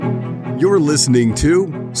You're listening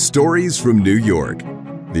to Stories from New York,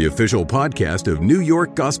 the official podcast of New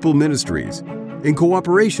York Gospel Ministries, in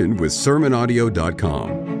cooperation with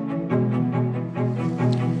SermonAudio.com.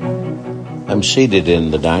 I'm seated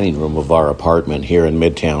in the dining room of our apartment here in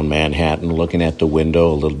Midtown Manhattan, looking at the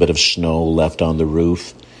window, a little bit of snow left on the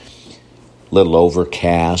roof, a little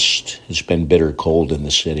overcast. It's been bitter cold in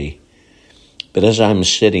the city. But as I'm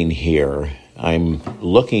sitting here, I'm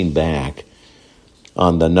looking back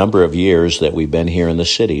on the number of years that we've been here in the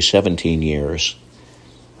city, 17 years.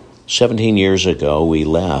 17 years ago, we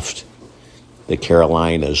left the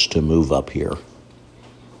Carolinas to move up here.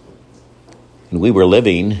 And we were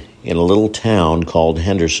living in a little town called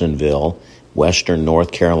Hendersonville, western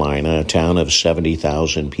North Carolina, a town of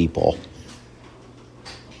 70,000 people.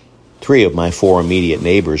 3 of my 4 immediate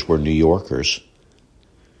neighbors were New Yorkers.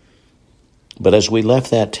 But as we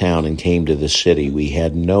left that town and came to the city, we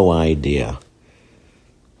had no idea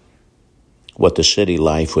what the city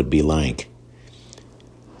life would be like.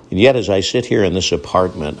 And yet, as I sit here in this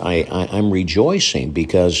apartment, I'm rejoicing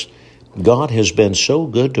because God has been so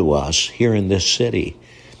good to us here in this city.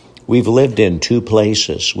 We've lived in 2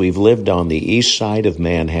 places. We've lived on the east side of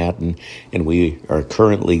Manhattan, and we are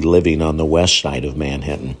currently living on the west side of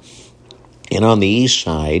Manhattan. And on the east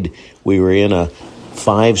side, we were in a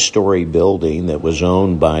 5-story building that was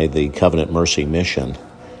owned by the Covenant Mercy Mission.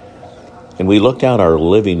 And we looked out our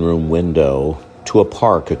living room window to a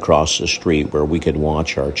park across the street where we could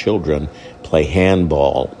watch our children play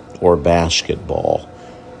handball or basketball.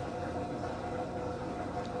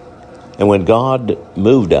 And when God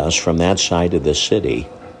moved us from that side of the city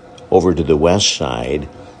over to the west side,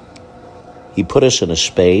 He put us in a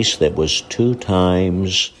space that was 2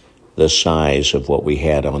 times the size of what we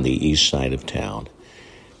had on the east side of town.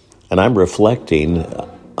 And I'm reflecting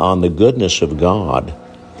on the goodness of God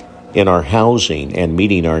in our housing and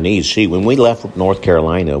meeting our needs. See, when we left North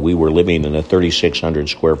Carolina, we were living in a 3,600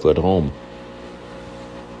 square foot home.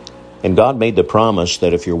 And God made the promise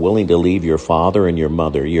that if you're willing to leave your father and your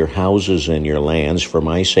mother, your houses and your lands for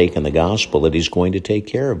my sake and the gospel, that He's going to take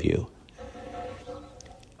care of you.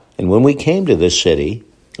 And when we came to this city,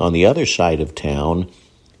 on the other side of town,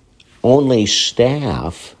 only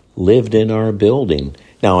staff lived in our building.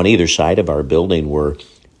 Now, on either side of our building were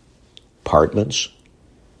apartments,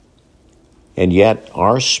 and yet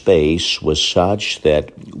our space was such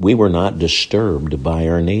that we were not disturbed by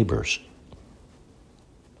our neighbors.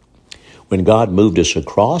 When God moved us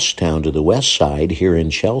across town to the west side here in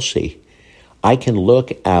Chelsea, I can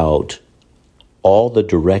look out all the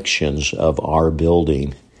directions of our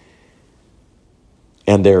building,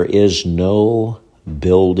 and there is no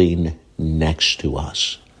building next to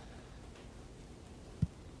us.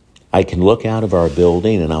 I can look out of our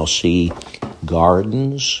building and I'll see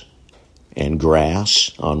gardens and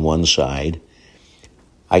grass on one side.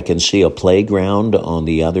 I can see a playground on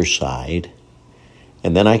the other side.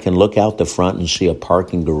 And then I can look out the front and see a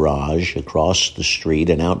parking garage across the street,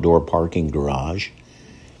 an outdoor parking garage.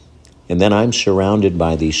 And then I'm surrounded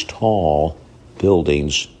by these tall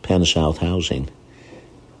buildings, Penn South Housing.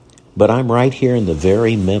 But I'm right here in the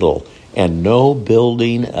very middle, and no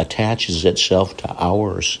building attaches itself to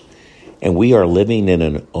ours. And we are living in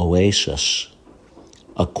an oasis,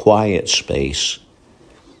 a quiet space.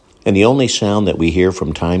 And the only sound that we hear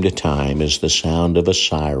from time to time is the sound of a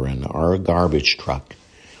siren or a garbage truck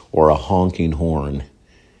or a honking horn.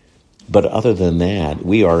 But other than that,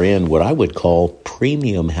 we are in what I would call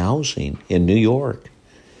premium housing in New York.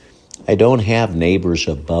 I don't have neighbors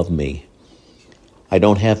above me. I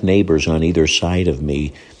don't have neighbors on either side of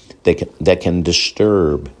me that can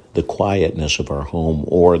disturb the quietness of our home,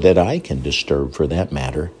 or that I can disturb for that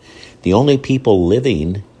matter. The only people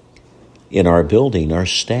living in our building are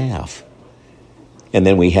staff. And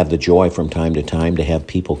then we have the joy from time to time to have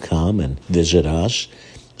people come and visit us,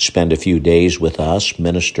 spend a few days with us,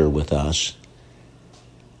 minister with us.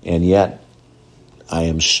 And yet, I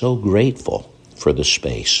am so grateful for the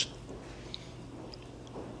space.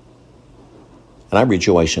 And I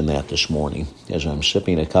rejoice in that this morning as I'm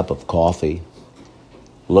sipping a cup of coffee,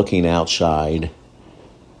 looking outside,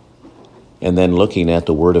 and then looking at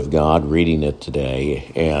the Word of God, reading it today,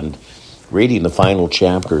 and reading the final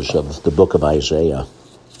chapters of the book of Isaiah,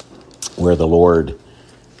 where the Lord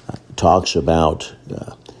talks about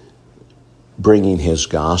bringing His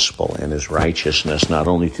gospel and His righteousness not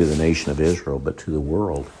only to the nation of Israel, but to the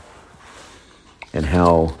world, and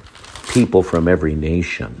how people from every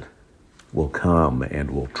nation will come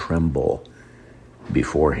and will tremble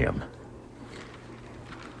before Him.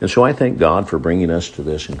 And so I thank God for bringing us to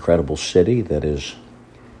this incredible city that is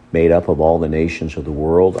made up of all the nations of the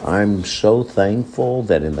world. I'm so thankful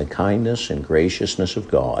that in the kindness and graciousness of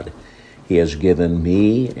God, He has given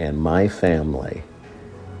me and my family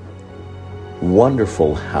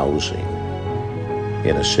wonderful housing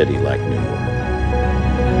in a city like New York.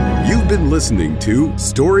 You've been listening to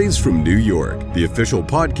Stories from New York, the official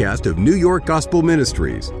podcast of New York Gospel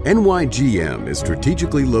Ministries. NYGM is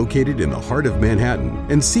strategically located in the heart of Manhattan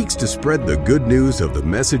and seeks to spread the good news of the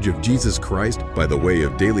message of Jesus Christ by the way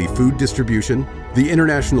of daily food distribution, the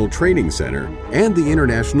International Training Center, and the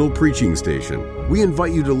International Preaching Station. We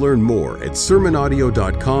invite you to learn more at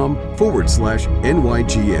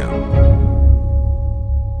sermonaudio.com/NYGM.